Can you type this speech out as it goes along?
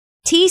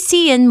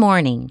TCN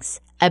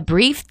Mornings, a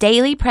brief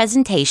daily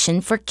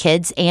presentation for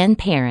kids and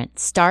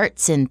parents,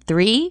 starts in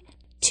 3,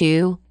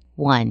 2,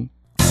 1.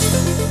 The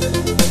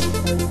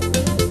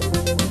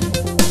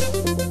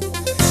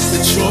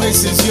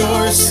choice is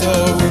yours,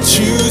 so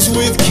choose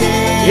with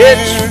care.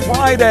 It's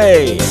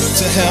Friday.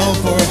 To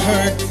help or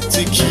hurt,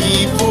 to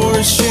keep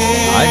or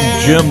share.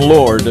 I'm Jim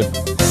Lord.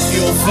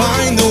 You'll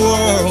find the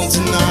world's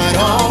not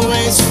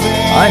always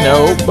fair. I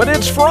know, but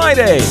it's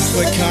Friday.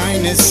 But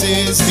kindness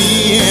is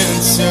the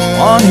answer.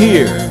 On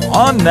here,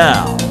 on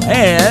now,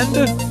 and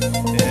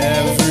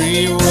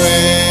everywhere.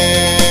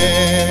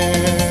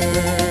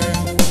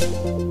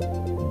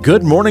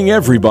 Good morning,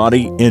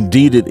 everybody.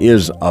 Indeed, it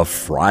is a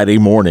Friday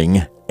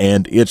morning,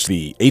 and it's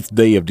the 8th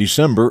day of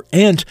December,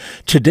 and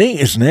today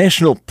is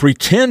National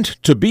Pretend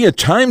to be a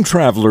Time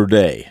Traveler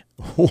Day.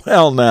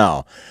 Well,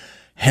 now,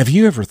 have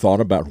you ever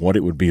thought about what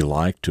it would be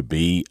like to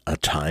be a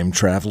time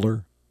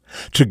traveler?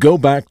 To go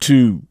back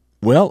to,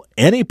 well,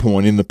 any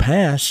point in the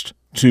past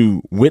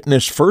to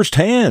witness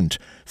firsthand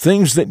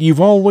things that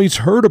you've always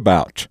heard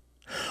about.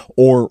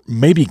 Or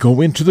maybe go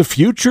into the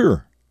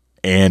future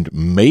and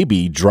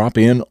maybe drop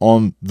in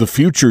on the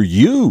future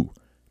you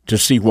to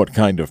see what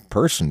kind of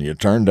person you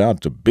turned out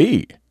to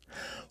be.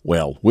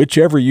 Well,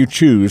 whichever you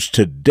choose,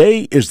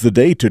 today is the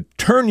day to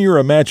turn your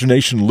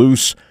imagination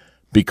loose,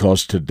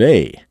 because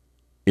today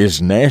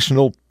is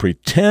National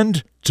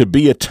Pretend to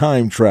be a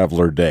Time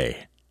Traveler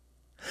Day.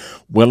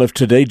 Well, if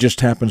today just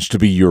happens to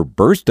be your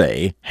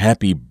birthday,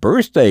 happy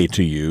birthday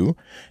to you.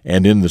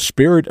 And in the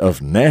spirit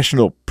of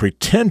National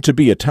Pretend to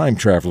be a Time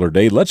Traveler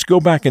Day, let's go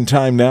back in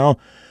time now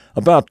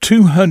about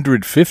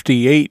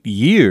 258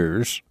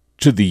 years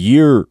to the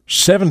year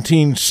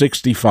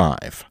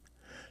 1765.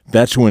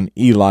 That's when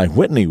Eli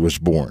Whitney was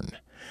born.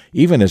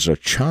 Even as a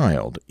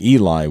child,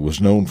 Eli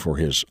was known for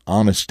his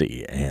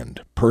honesty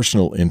and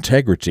personal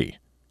integrity.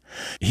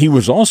 He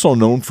was also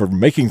known for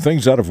making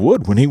things out of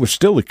wood when he was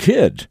still a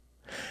kid.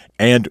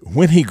 And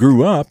when he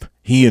grew up,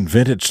 he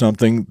invented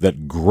something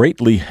that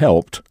greatly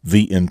helped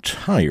the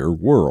entire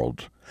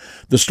world.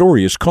 The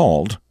story is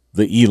called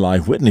The Eli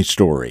Whitney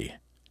Story,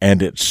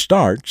 and it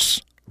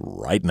starts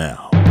right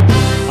now.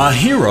 A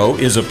hero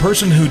is a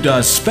person who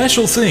does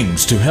special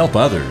things to help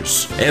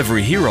others.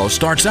 Every hero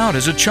starts out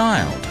as a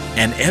child,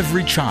 and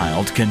every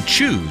child can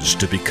choose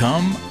to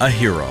become a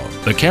hero.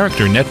 The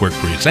Character Network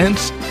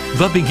presents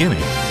The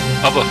Beginning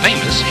of a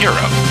Famous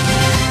Hero.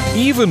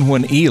 Even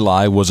when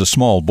Eli was a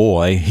small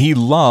boy, he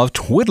loved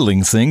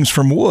whittling things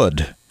from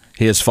wood.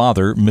 His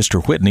father,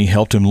 Mr. Whitney,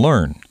 helped him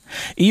learn.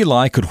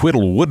 Eli could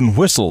whittle wooden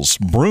whistles,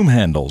 broom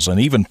handles, and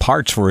even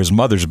parts for his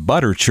mother's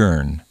butter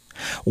churn.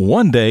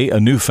 One day, a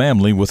new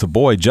family with a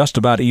boy just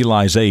about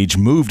Eli's age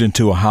moved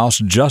into a house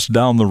just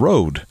down the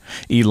road.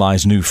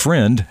 Eli's new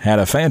friend had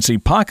a fancy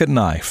pocket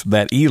knife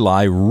that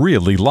Eli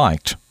really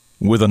liked.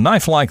 With a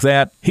knife like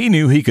that, he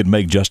knew he could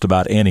make just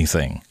about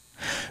anything.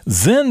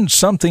 Then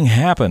something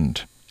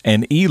happened,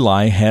 and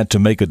Eli had to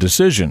make a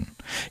decision.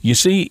 You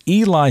see,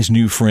 Eli's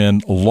new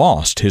friend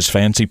lost his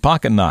fancy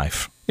pocket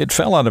knife. It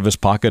fell out of his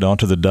pocket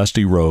onto the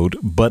dusty road,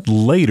 but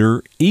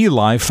later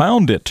Eli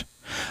found it.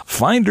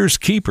 Finders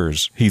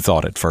keepers, he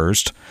thought at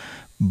first,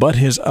 but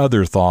his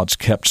other thoughts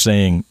kept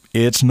saying,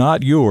 "It's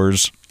not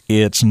yours,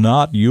 it's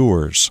not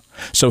yours."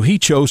 So he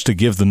chose to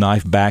give the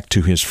knife back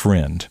to his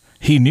friend.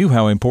 He knew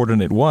how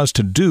important it was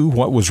to do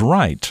what was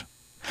right.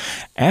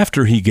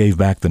 After he gave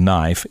back the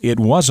knife, it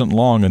wasn't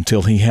long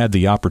until he had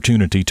the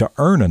opportunity to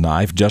earn a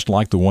knife just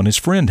like the one his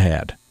friend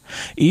had.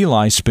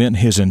 Eli spent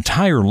his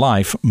entire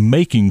life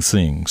making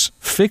things,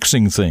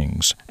 fixing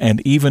things,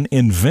 and even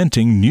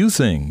inventing new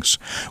things.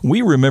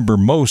 We remember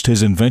most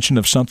his invention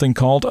of something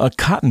called a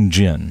cotton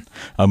gin,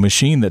 a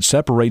machine that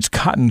separates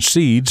cotton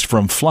seeds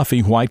from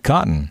fluffy white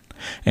cotton.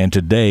 And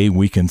today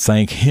we can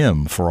thank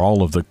him for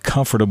all of the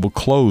comfortable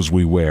clothes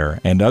we wear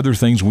and other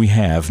things we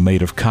have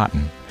made of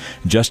cotton.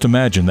 Just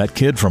imagine that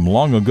kid from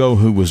long ago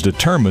who was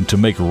determined to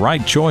make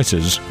right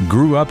choices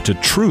grew up to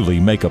truly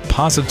make a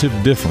positive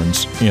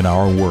difference in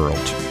our world.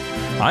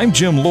 I'm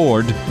Jim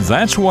Lord.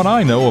 That's what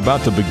I know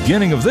about the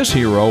beginning of this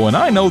hero, and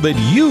I know that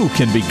you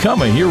can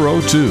become a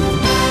hero too.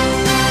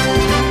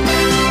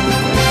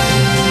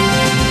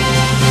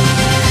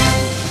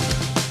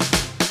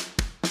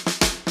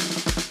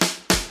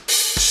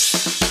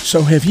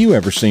 So have you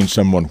ever seen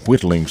someone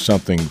whittling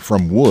something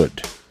from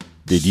wood?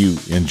 Did you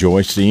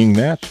enjoy seeing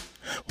that?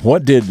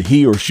 What did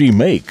he or she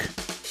make?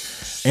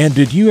 And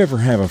did you ever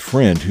have a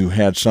friend who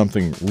had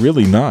something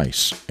really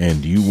nice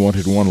and you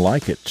wanted one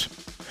like it?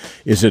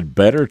 Is it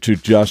better to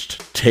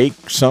just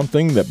take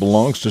something that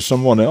belongs to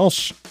someone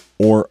else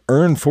or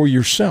earn for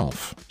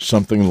yourself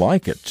something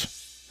like it?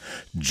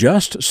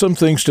 Just some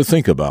things to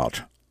think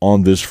about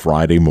on this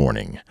Friday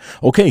morning.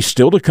 Okay,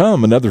 still to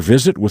come, another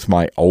visit with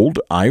my old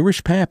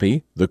Irish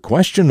pappy, the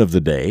question of the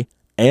day,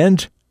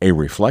 and a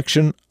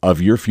reflection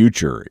of your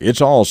future. It's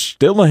all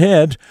still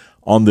ahead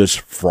on this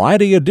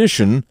Friday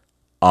edition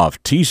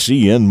of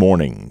TCN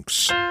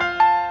Mornings.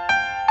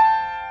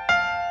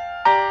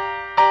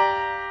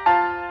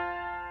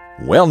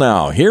 Well,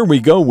 now, here we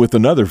go with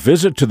another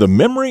visit to the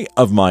memory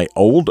of my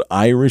old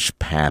Irish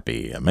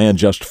pappy, a man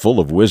just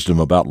full of wisdom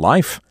about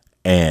life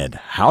and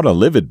how to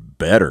live it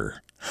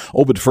better.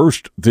 Oh, but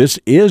first, this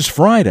is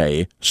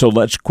Friday, so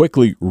let's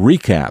quickly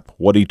recap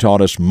what he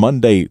taught us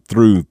Monday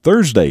through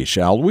Thursday,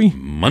 shall we?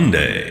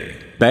 Monday.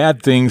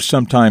 Bad things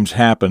sometimes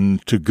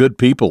happen to good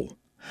people,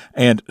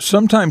 and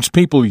sometimes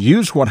people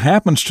use what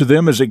happens to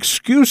them as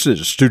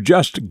excuses to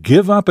just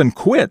give up and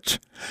quit.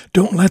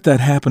 Don't let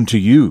that happen to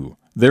you.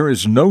 There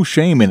is no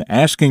shame in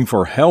asking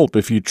for help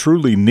if you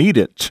truly need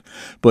it,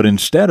 but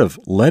instead of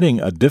letting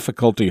a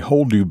difficulty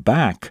hold you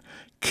back,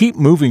 keep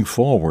moving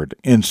forward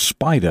in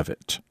spite of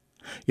it.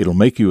 It'll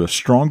make you a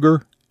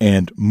stronger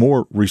and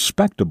more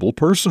respectable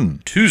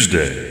person.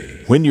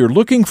 Tuesday. When you're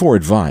looking for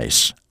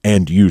advice,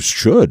 and you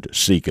should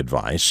seek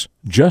advice,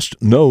 just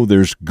know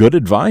there's good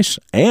advice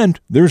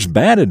and there's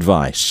bad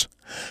advice.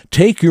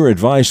 Take your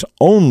advice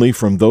only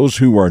from those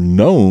who are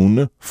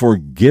known for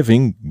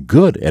giving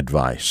good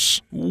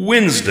advice.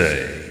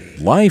 Wednesday.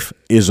 Life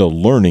is a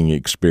learning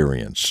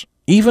experience,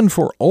 even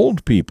for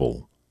old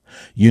people.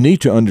 You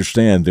need to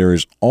understand there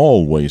is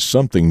always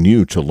something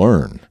new to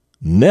learn.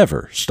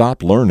 Never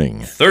stop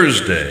learning.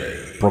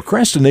 Thursday.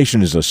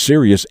 Procrastination is a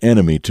serious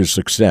enemy to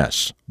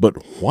success.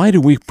 But why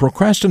do we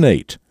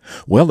procrastinate?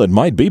 Well, it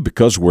might be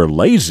because we're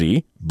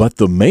lazy, but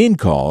the main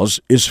cause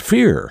is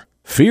fear.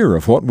 Fear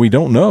of what we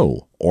don't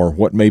know, or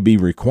what may be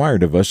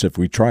required of us if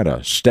we try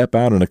to step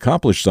out and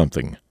accomplish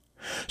something.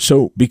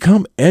 So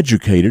become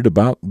educated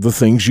about the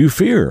things you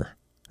fear.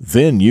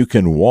 Then you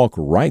can walk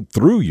right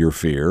through your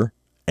fear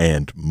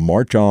and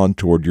march on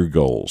toward your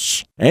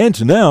goals.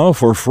 And now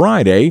for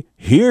Friday,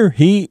 here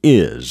he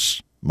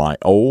is, my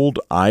old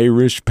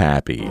Irish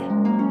pappy.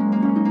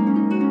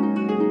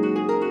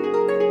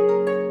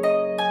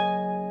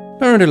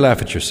 Learn to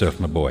laugh at yourself,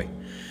 my boy,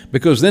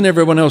 because then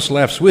everyone else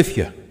laughs with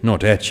you,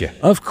 not at you.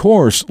 Of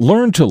course,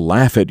 learn to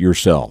laugh at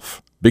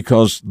yourself,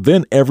 because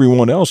then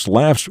everyone else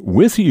laughs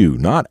with you,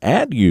 not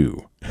at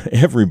you.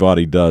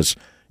 Everybody does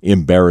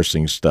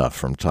embarrassing stuff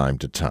from time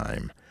to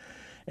time.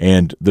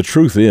 And the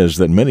truth is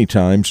that many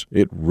times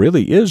it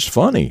really is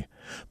funny,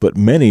 but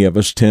many of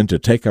us tend to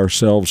take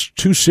ourselves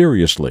too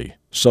seriously.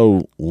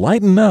 So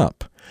lighten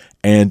up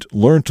and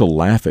learn to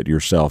laugh at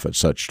yourself at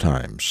such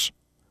times.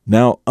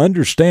 Now,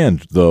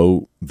 understand,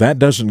 though, that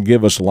doesn't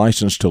give us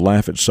license to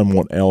laugh at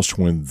someone else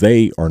when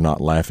they are not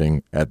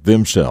laughing at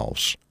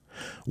themselves.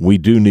 We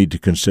do need to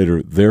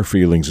consider their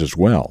feelings as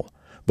well.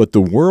 But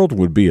the world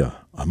would be a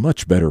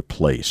much better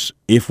place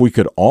if we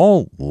could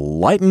all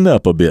lighten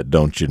up a bit,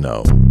 don't you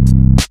know?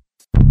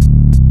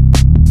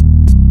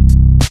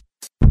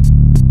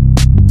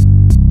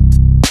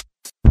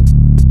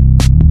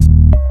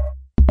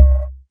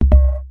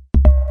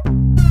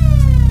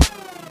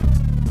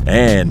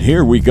 And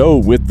here we go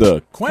with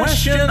the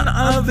question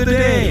of the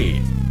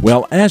day.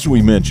 Well, as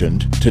we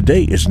mentioned,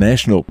 today is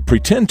National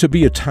Pretend to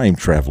be a Time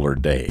Traveler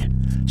Day.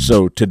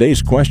 So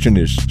today's question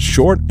is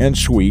short and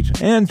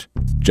sweet and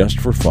just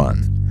for fun.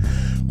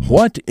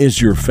 What is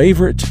your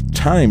favorite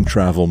time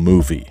travel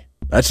movie?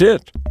 That's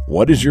it.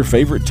 What is your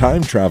favorite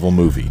time travel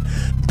movie?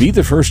 Be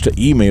the first to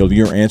email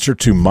your answer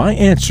to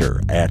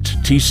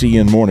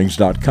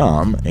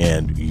myanswer@tcnmornings.com,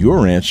 and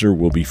your answer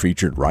will be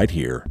featured right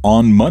here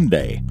on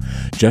Monday.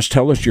 Just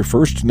tell us your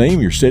first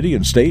name, your city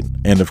and state,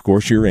 and of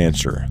course your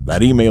answer.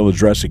 That email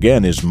address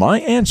again is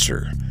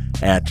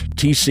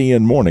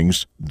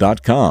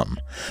myanswer@tcnmornings.com.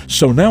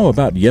 So now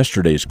about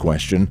yesterday's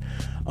question.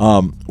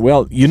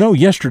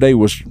 Yesterday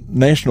was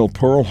National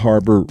Pearl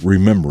Harbor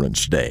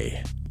Remembrance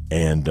Day.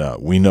 And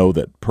we know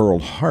that Pearl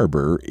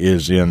Harbor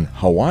is in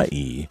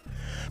Hawaii.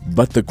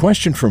 But the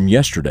question from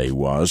yesterday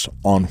was,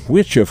 on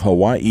which of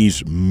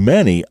Hawaii's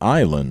many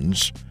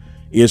islands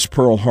is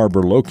Pearl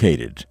Harbor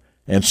located?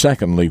 And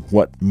secondly,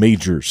 what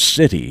major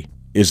city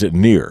is it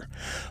near?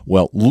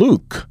 Well,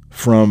 Luke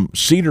from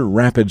Cedar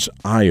Rapids,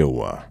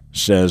 Iowa,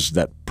 says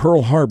that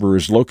Pearl Harbor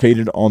is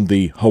located on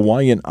the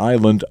Hawaiian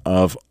island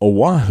of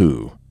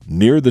Oahu,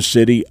 near the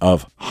city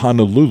of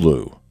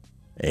Honolulu.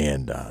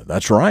 And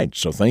that's right,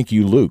 so thank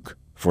you, Luke,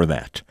 for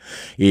that.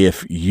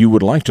 If you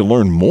would like to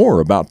learn more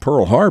about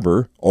Pearl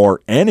Harbor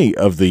or any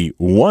of the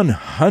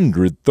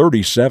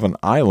 137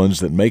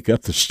 islands that make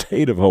up the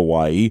state of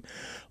Hawaii,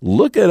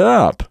 look it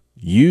up.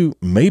 You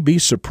may be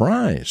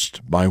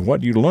surprised by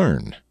what you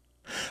learn.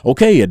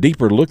 Okay, a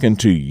deeper look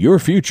into your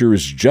future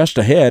is just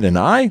ahead, and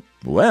I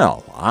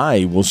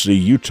will see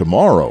you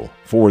tomorrow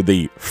for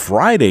the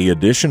Friday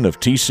edition of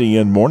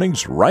TCN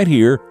Mornings right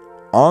here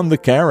on the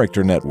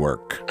Character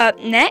Network. Up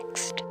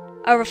next,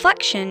 a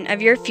reflection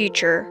of your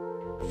future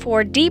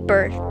for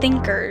deeper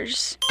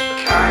thinkers.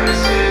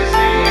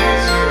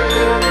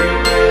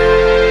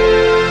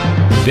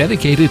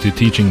 Dedicated to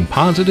teaching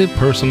positive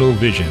personal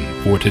vision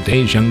for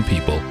today's young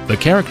people, the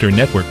Character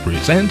Network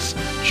presents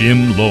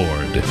Jim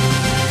Lord.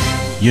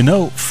 You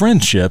know,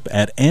 friendship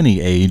at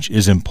any age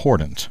is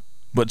important.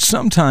 But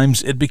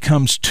sometimes it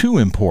becomes too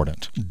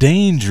important,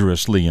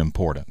 dangerously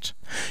important.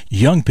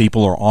 Young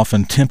people are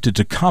often tempted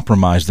to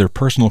compromise their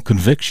personal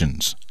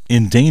convictions,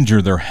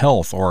 endanger their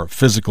health or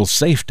physical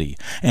safety,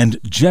 and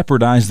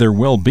jeopardize their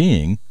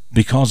well-being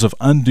because of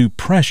undue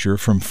pressure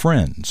from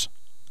friends.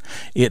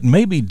 It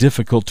may be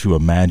difficult to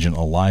imagine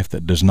a life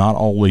that does not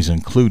always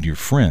include your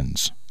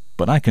friends,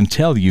 but I can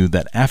tell you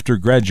that after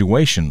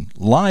graduation,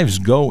 lives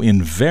go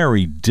in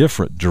very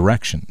different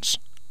directions.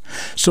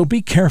 So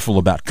be careful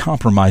about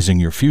compromising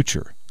your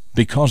future,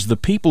 because the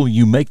people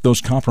you make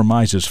those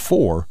compromises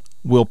for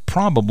will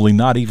probably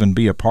not even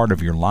be a part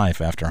of your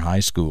life after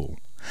high school.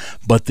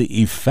 But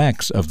the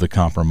effects of the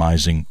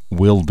compromising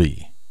will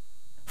be.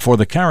 For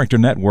the Character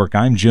Network,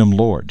 I'm Jim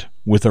Lord,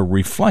 with a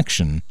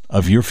reflection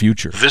of your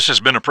future. This has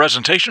been a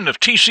presentation of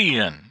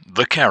TCN,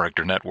 the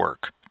Character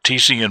Network.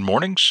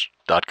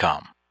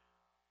 TCNMornings.com.